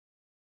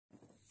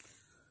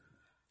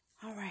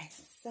All right,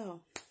 so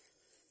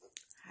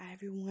hi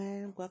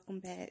everyone,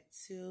 welcome back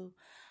to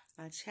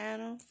my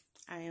channel.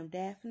 I am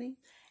Daphne,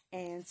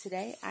 and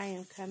today I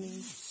am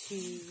coming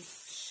to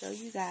show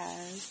you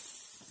guys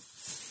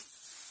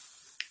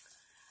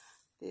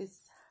this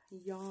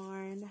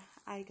yarn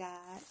I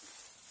got.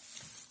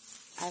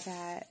 I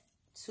got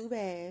 2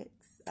 bags.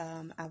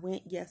 I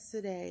went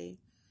yesterday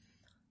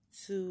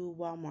to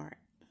Walmart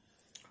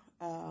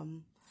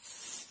and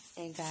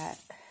got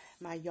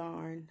my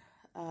yarn.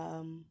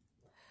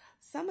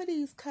 Some of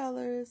these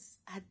colors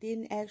I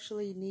didn't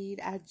actually need.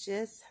 I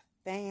just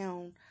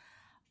found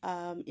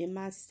in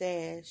my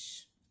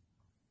stash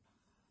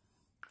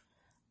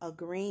a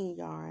green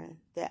yarn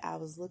that I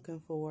was looking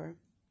for.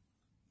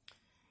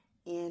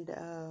 And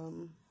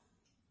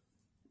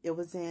it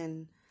was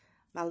in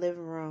my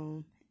living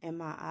room and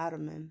my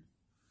ottoman.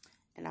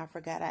 And I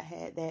forgot I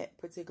had that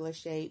particular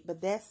shade.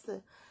 But that's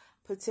the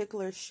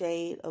particular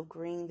shade of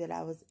green that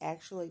I was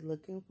actually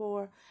looking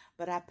for.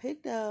 But I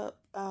picked up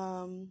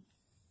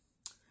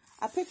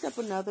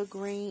another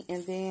green,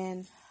 and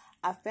then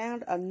I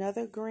found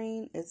another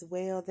green as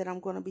well that I'm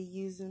going to be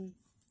using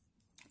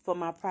for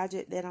my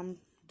project that I'm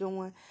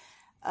doing.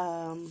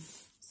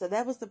 So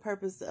that was the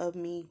purpose of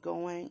me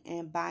going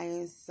and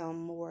buying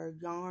some more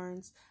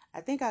yarns.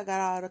 I think I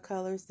got all the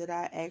colors that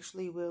I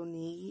actually will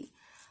need.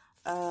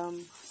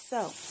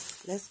 So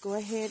let's go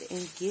ahead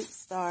and get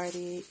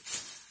started.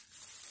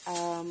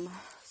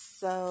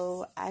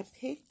 So I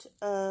picked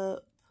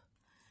up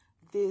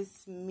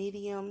this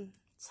medium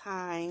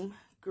thyme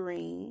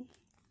green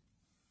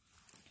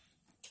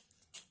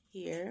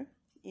here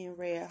in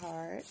Red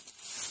Heart.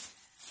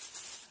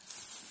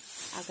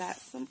 I got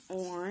some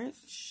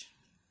orange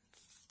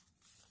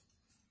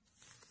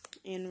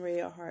in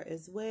Red Heart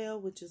as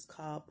well, which is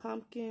called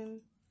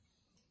Pumpkin.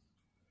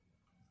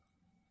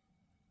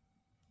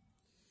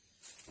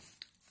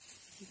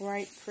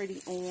 Bright, pretty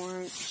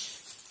orange.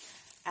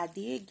 I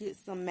did get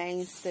some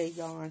Mainstay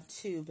yarn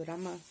too, but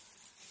I'm going to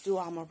do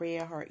all my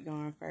Red Heart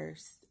yarn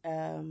first.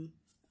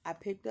 I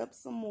picked up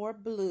some more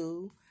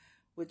blue,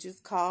 which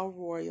is called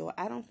Royal.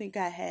 I don't think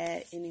I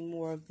had any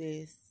more of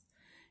this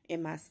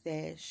in my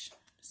stash,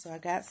 so I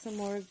got some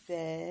more of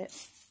that.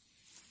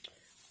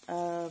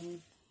 I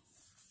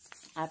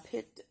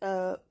picked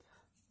up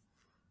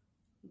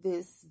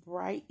this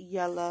bright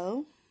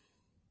yellow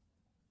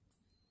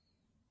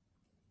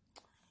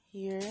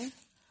here,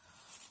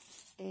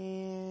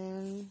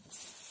 and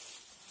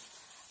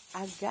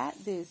I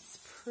got this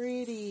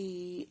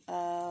pretty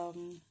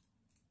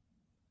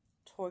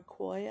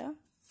turquoise,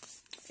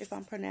 if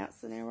I'm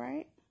pronouncing it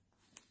right.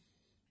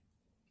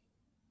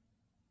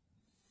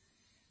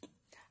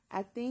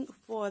 I think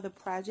for the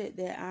project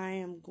that I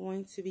am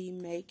going to be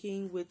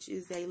making, which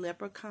is a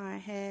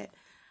leprechaun hat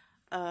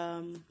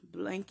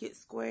blanket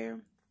square,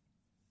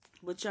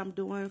 which I'm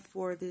doing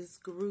for this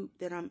group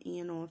that I'm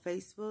in on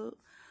Facebook.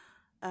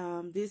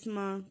 This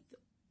month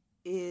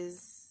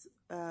is,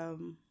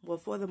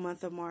 well, for the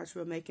month of March,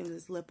 we're making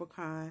this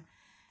leprechaun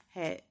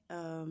hat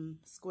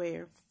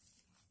square.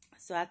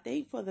 So I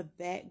think for the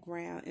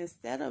background,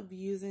 instead of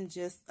using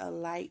just a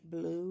light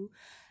blue,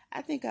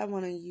 I think I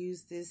want to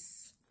use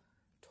this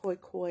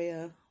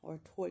turquoise or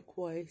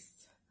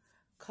turquoise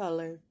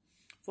color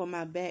for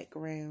my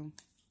background.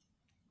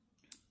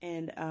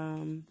 And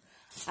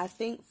I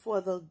think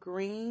for the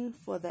green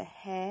for the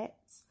hat,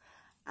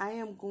 I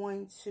am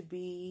going to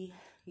be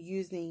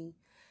using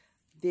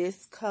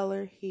this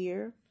color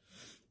here.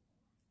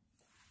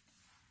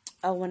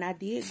 Oh, when I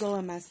did go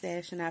in my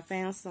stash and I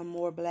found some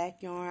more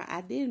black yarn,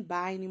 I didn't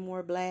buy any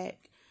more black.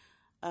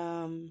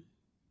 I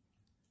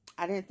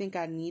didn't think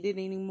I needed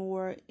any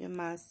more in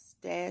my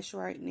stash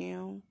right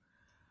now,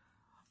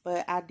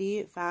 but I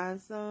did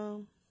find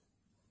some.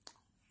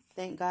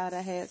 Thank God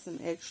I had some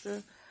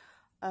extra.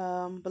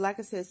 But like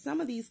I said,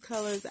 some of these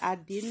colors I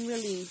didn't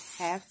really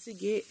have to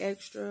get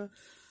extra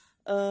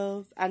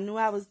of. I knew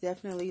I was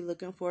definitely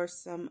looking for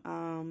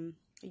some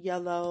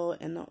yellow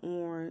and the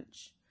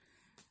orange.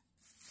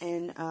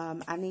 And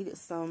I needed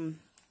some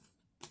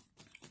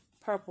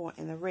purple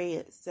and the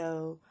red.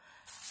 So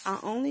I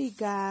only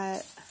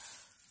got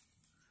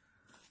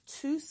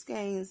 2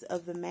 skeins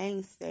of the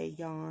Mainstay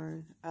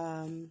yarn.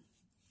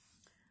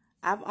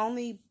 I've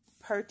only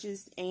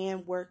purchased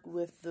and worked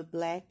with the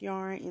black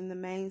yarn in the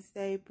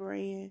Mainstay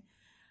brand.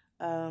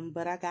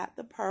 But I got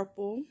the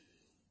purple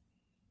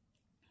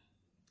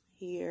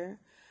here.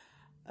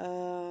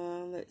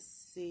 Let's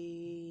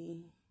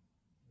see.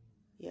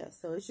 Yeah,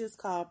 so it's just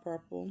called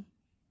purple.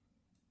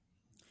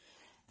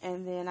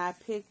 And then I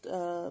picked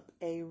up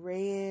a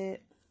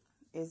red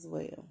as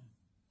well.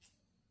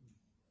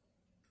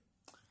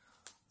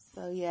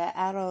 So yeah,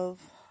 out of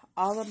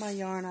all of my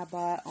yarn I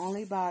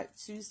only bought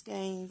 2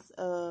 skeins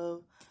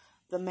of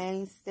the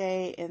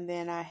Mainstay, and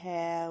then I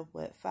have,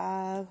 what,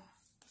 5?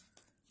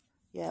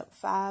 Yep,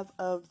 5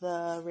 of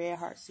the Red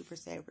Heart Super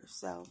Savers.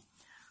 So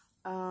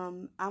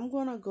I'm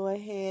going to go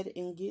ahead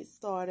and get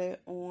started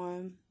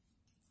on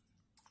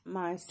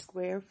my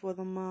square for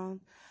the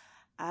month.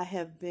 I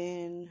have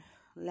been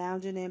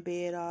lounging in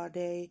bed all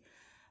day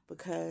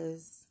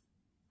because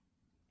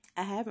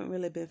I haven't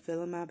really been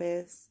feeling my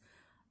best.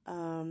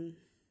 And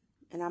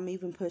I'm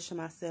even pushing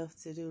myself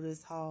to do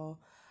this haul.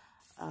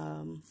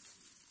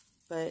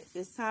 But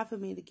it's time for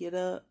me to get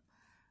up,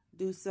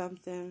 do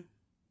something,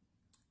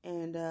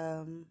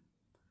 and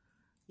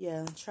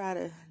yeah, try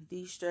to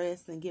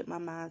de-stress and get my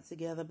mind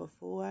together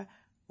before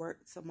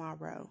work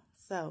tomorrow.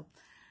 So,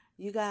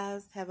 you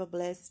guys have a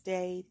blessed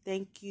day.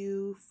 Thank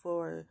you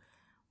for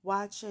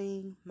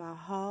watching my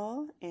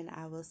haul, and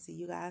I will see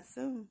you guys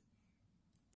soon.